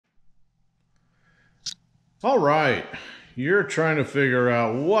All right, you're trying to figure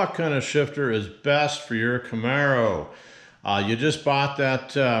out what kind of shifter is best for your Camaro. You just bought that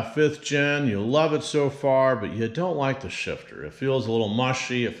 5th gen, you love it so far, but you don't like the shifter. It feels a little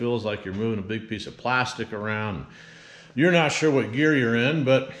mushy, it feels like you're moving a big piece of plastic around. You're not sure what gear you're in,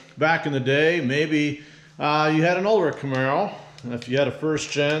 but back in the day, maybe you had an older Camaro. If you had a 1st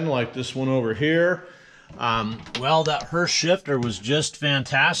gen like this one over here, well, that Hurst shifter was just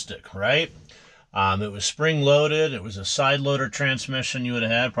fantastic, right? It was spring-loaded. It was a side-loader transmission you would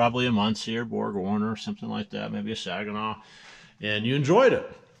have had, probably a Muncie, Borg Warner, something like that, maybe a Saginaw, and you enjoyed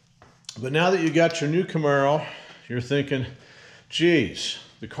it. But now that you got your new Camaro, you're thinking, geez,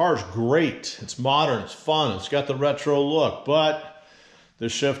 the car's great. It's modern, it's fun, it's got the retro look, but the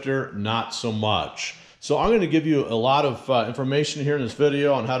shifter, not so much. So I'm going to give you a lot of information here in this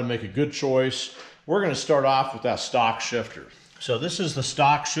video on how to make a good choice. We're going to start off with that stock shifter. So this is the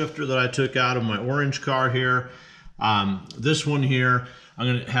stock shifter that I took out of my orange car here. This one here, I'm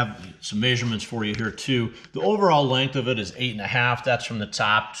going to have some measurements for you here too. The overall length of it is 8.5. That's from the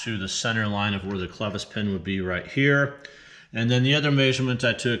top to the center line of where the clevis pin would be right here. And then the other measurement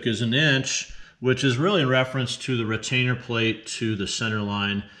I took is 1 inch, which is really in reference to the retainer plate to the center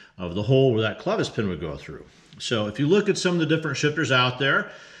line of the hole where that clevis pin would go through. So if you look at some of the different shifters out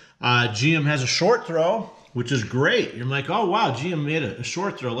there, GM has a short throw, which is great. You're like, oh wow, GM made a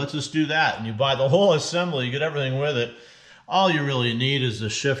short throw, let's just do that. And you buy the whole assembly, you get everything with it. All you really need is the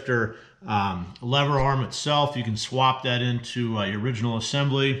shifter lever arm itself. You can swap that into your original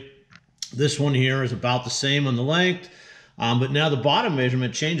assembly. This one here is about the same on the length, but now the bottom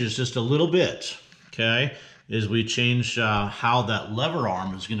measurement changes just a little bit, okay? As we change how that lever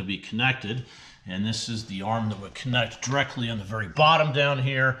arm is gonna be connected. And this is the arm that would connect directly on the very bottom down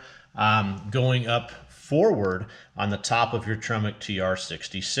here, going up forward on the top of your Tremec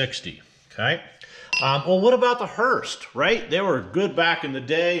TR6060, okay? Well, what about the Hurst, right? They were good back in the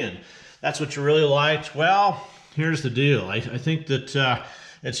day, and that's what you really liked. Well, here's the deal. I think that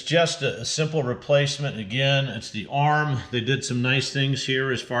it's just a simple replacement. Again, it's the arm. They did some nice things here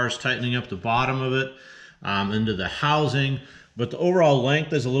as far as tightening up the bottom of it into the housing, but the overall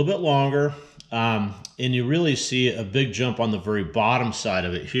length is a little bit longer, and you really see a big jump on the very bottom side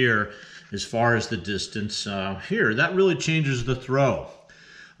of it here as far as the distance here. That really changes the throw.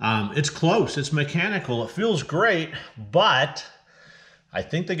 It's close, it's mechanical, it feels great, but I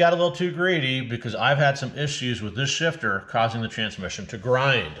think they got a little too greedy because I've had some issues with this shifter causing the transmission to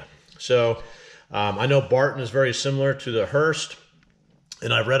grind. So I know Barton is very similar to the Hurst,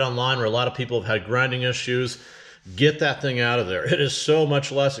 and I've read online where a lot of people have had grinding issues. Get that thing out of there. It is so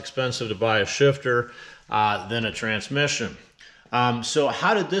much less expensive to buy a shifter than a transmission. So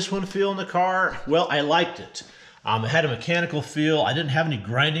how did this one feel in the car? Well, I liked it. It had a mechanical feel. I didn't have any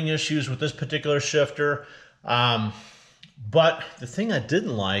grinding issues with this particular shifter. But the thing I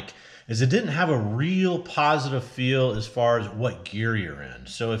didn't like is it didn't have a real positive feel as far as what gear you're in.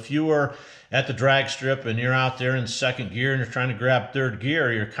 So if you were at the drag strip and you're out there in 2nd gear and you're trying to grab 3rd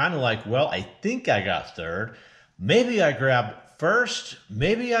gear, you're kind of like, well, I think I got 3rd. Maybe I grabbed 1st.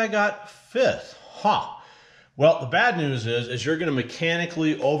 Maybe I got 5th. Huh. Well, the bad news is you're going to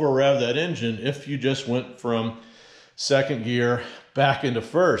mechanically over-rev that engine if you just went from 2nd gear back into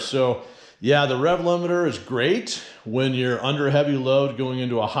 1st. So, yeah, the rev limiter is great when you're under heavy load going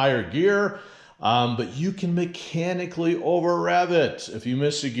into a higher gear, but you can mechanically over-rev it if you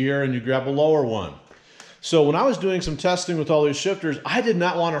miss a gear and you grab a lower one. So when I was doing some testing with all these shifters, I did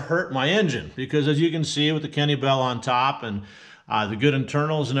not want to hurt my engine because, as you can see with the Kenny Bell on top and the good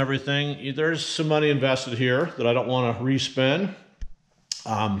internals and everything, there's some money invested here that I don't want to re-spend.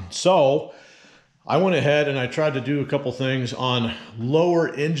 So I went ahead and I tried to do a couple things on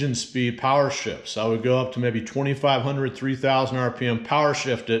lower engine speed power shifts. I would go up to maybe 2,500, 3,000 RPM, power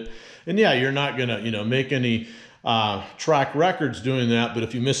shift it. And yeah, you're not going to, make any track records doing that, but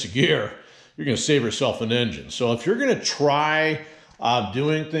if you miss a gear, you're going to save yourself an engine. So if you're going to try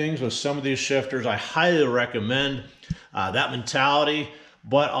doing things with some of these shifters, I highly recommend that mentality.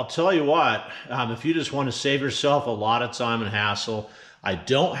 But I'll tell you what, if you just want to save yourself a lot of time and hassle, I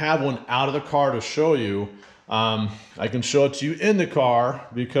don't have one out of the car to show you. I can show it to you in the car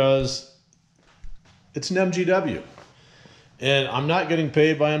because it's an MGW. And I'm not getting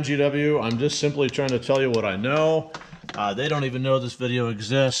paid by MGW. I'm just simply trying to tell you what I know. They don't even know this video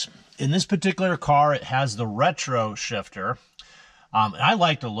exists. In this particular car, it has the retro shifter. I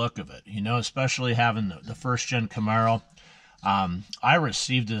like the look of it, especially having the 1st gen Camaro. I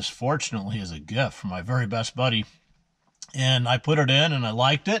received this, fortunately, as a gift from my very best buddy. And I put it in and I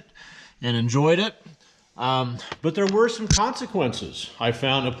liked it and enjoyed it. But there were some consequences I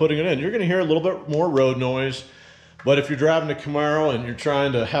found of putting it in. You're going to hear a little bit more road noise, but if you're driving a Camaro and you're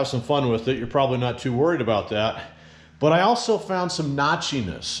trying to have some fun with it, you're probably not too worried about that. But I also found some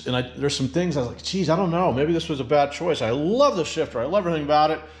notchiness, and there's some things I was like, geez, I don't know, maybe this was a bad choice. I love the shifter, I love everything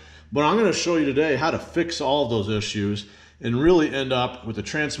about it, but I'm going to show you today how to fix all of those issues and really end up with a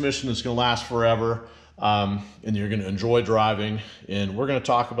transmission that's going to last forever, and you're going to enjoy driving. And we're going to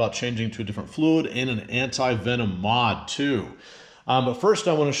talk about changing to a different fluid and an anti-venom mod too. But first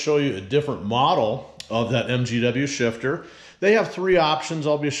I want to show you a different model of that MGW shifter. They have 3 options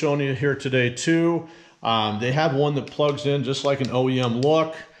I'll be showing you here today too. They have one that plugs in just like an OEM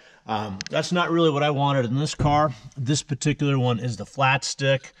look. That's not really what I wanted in this car. This particular one is the flat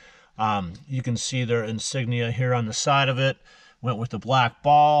stick. You can see their insignia here on the side of it. Went with the black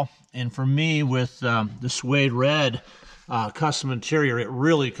ball. And for me, with the suede red custom interior, it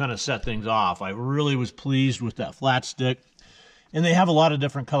really kind of set things off. I really was pleased with that flat stick. And they have a lot of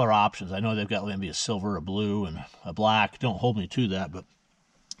different color options. I know they've got maybe a silver, a blue, and a black. Don't hold me to that, but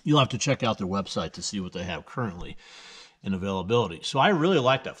you'll have to check out their website to see what they have currently in availability. So I really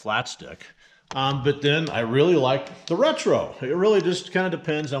like that flat stick. But then I really like the retro. It really just kind of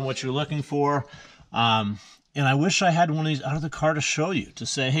depends on what you're looking for. And I wish I had one of these out of the car to show you, to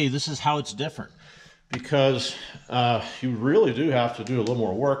say, hey, this is how it's different. Because you really do have to do a little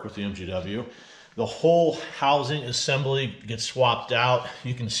more work with the MGW. The whole housing assembly gets swapped out.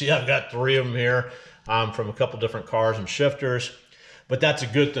 You can see I've got 3 of them here from a couple different cars and shifters. But that's a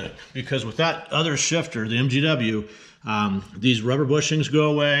good thing, because with that other shifter, the MGW, these rubber bushings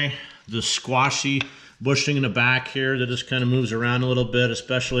go away. The squashy bushing in the back here that just kind of moves around a little bit,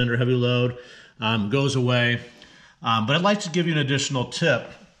 especially under heavy load, goes away. But I'd like to give you an additional tip.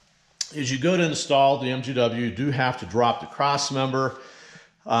 As you go to install the MGW, you do have to drop the cross member.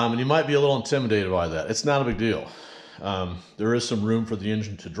 And you might be a little intimidated by that. It's not a big deal. There is some room for the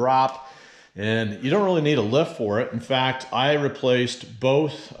engine to drop, and you don't really need a lift for it. In fact, I replaced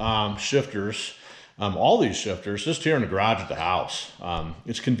both shifters, all these shifters, just here in the garage at the house.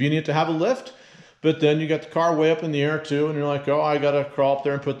 It's convenient to have a lift, but then you got the car way up in the air too, and you're like, oh, I got to crawl up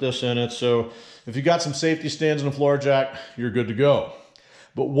there and put this in it. So if you got some safety stands and a floor jack, you're good to go.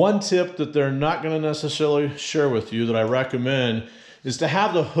 But one tip that they're not going to necessarily share with you that I recommend is to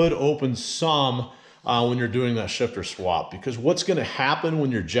have the hood open some when you're doing that shifter swap, because what's going to happen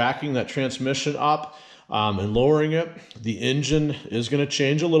when you're jacking that transmission up and lowering it, the engine is going to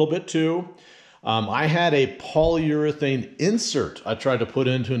change a little bit too. I had a polyurethane insert I tried to put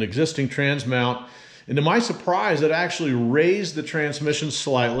into an existing trans mount, and to my surprise, it actually raised the transmission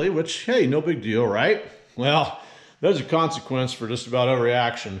slightly, which, hey, no big deal, right? Well, there's a consequence for just about every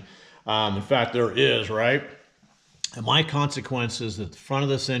action. In fact, there is, right? And my consequence is that the front of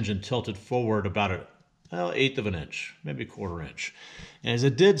this engine tilted forward about an 1/8 of an inch, maybe 1/4 inch. And as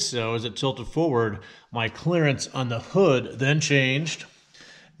it did so, as it tilted forward, my clearance on the hood then changed.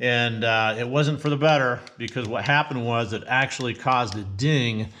 And it wasn't for the better, because what happened was it actually caused a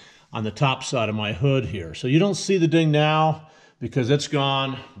ding on the top side of my hood here. So you don't see the ding now because it's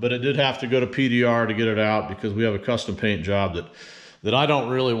gone, but it did have to go to PDR to get it out, because we have a custom paint job that I don't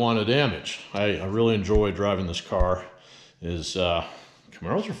really want to damage. I really enjoy driving this car.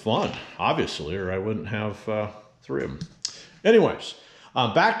 Camaros are fun, obviously, or I wouldn't have 3 of them. Anyways,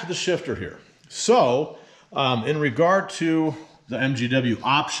 back to the shifter here. So in regard to the MGW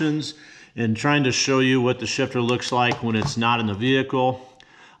options and trying to show you what the shifter looks like when it's not in the vehicle,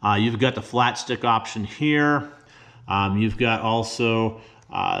 you've got the flat stick option here. You've got also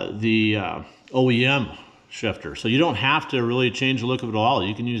the OEM shifter. So you don't have to really change the look of it all.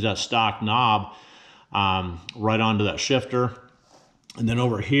 You can use that stock knob right onto that shifter. And then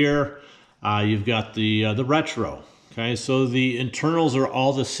over here, you've got the retro. Okay, so the internals are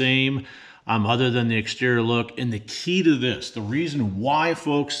all the same, other than the exterior look. And the key to this, the reason why,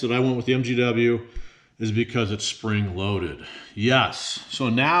 folks, that I went with the MGW is because it's spring loaded. Yes, so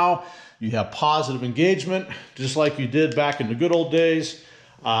now you have positive engagement, just like you did back in the good old days.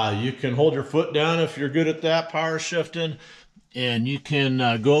 You can hold your foot down if you're good at that, power shifting, and you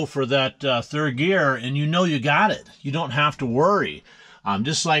can go for that 3rd gear, and you know you got it. You don't have to worry.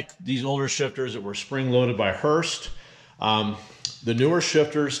 Just like these older shifters that were spring-loaded by Hurst, the newer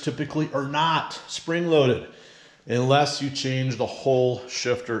shifters typically are not spring-loaded. Unless you change the whole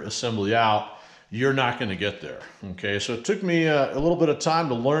shifter assembly out, you're not going to get there. Okay, so it took me a little bit of time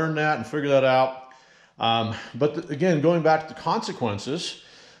to learn that and figure that out. Again, going back to the consequences,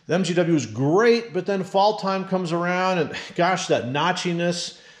 the MGW is great, but then fall time comes around, and gosh, that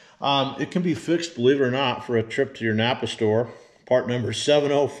notchiness, it can be fixed, believe it or not, for a trip to your Napa store. Part number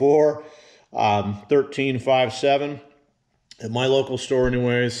 704. 1357 at my local store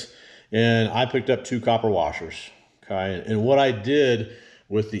anyways, and I picked up 2 copper washers. Okay, and what I did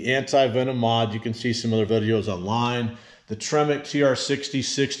with the anti-venom mod, you can see some other videos online. The Tremec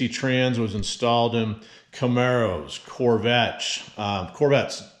TR6060 trans was installed in Camaros, Corvettes,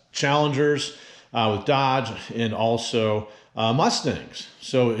 Challengers with Dodge, and also Mustangs.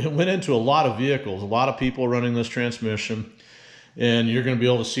 So it went into a lot of vehicles, a lot of people running this transmission, and you're going to be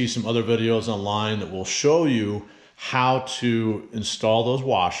able to see some other videos online that will show you how to install those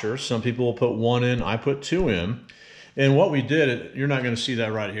washers. Some people will put 1 in, I put 2 in. And what we did, you're not going to see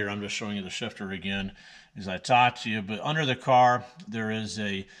that right here, I'm just showing you the shifter again as I talk to you, but under the car there is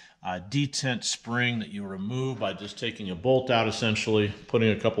a detent spring that you remove by just taking a bolt out, essentially,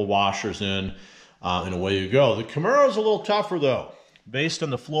 putting a couple washers in, and away you go. The Camaro is a little tougher though. Based on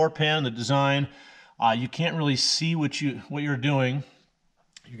the floor pan, the design, you can't really see what you're doing.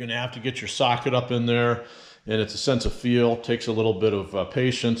 You're going to have to get your socket up in there, and it's a sense of feel. It takes a little bit of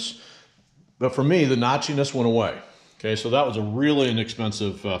patience. But for me, the notchiness went away. Okay, so that was a really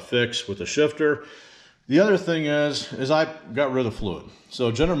inexpensive fix with the shifter. The other thing is I got rid of the fluid.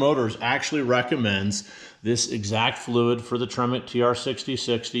 So General Motors actually recommends this exact fluid for the Tremec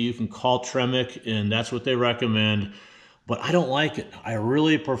TR6060. You can call Tremec, and that's what they recommend. But I don't like it. I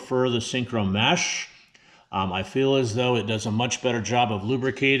really prefer the Synchro Mesh. I feel as though it does a much better job of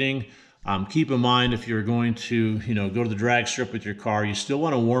lubricating. Keep in mind, if you're going to go to the drag strip with your car, you still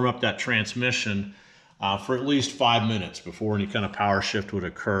want to warm up that transmission for at least 5 minutes before any kind of power shift would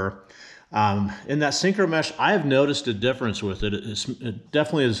occur. In that Synchro Mesh, I have noticed a difference with it. It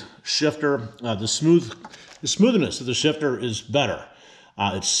definitely is shifter. The smoothness of the shifter is better.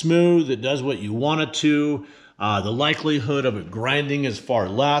 It's smooth. It does what you want it to. The likelihood of it grinding is far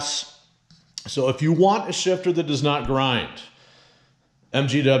less. So if you want a shifter that does not grind,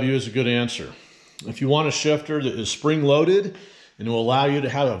 MGW is a good answer. If you want a shifter that is spring-loaded and will allow you to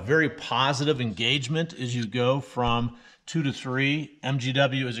have a very positive engagement as you go from 2 to 3,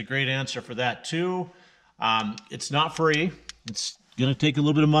 MGW is a great answer for that too. It's not free. It's going to take a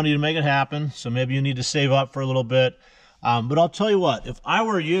little bit of money to make it happen, so maybe you need to save up for a little bit. But I'll tell you what, if I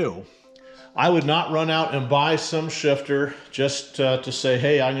were you, I would not run out and buy some shifter just to say,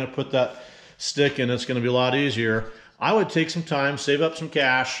 hey, I'm going to put that stick in, it's going to be a lot easier. I would take some time, save up some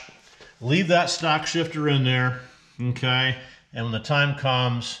cash, leave that stock shifter in there, okay? And when the time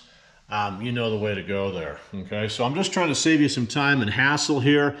comes, you know the way to go there, okay? So I'm just trying to save you some time and hassle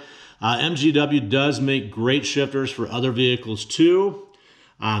here. MGW does make great shifters for other vehicles too.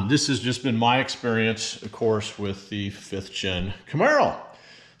 This has just been my experience, of course, with the 5th Gen Camaro.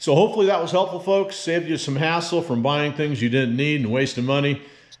 So hopefully that was helpful, folks. Saved you some hassle from buying things you didn't need and wasting money.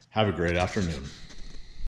 Have a great afternoon.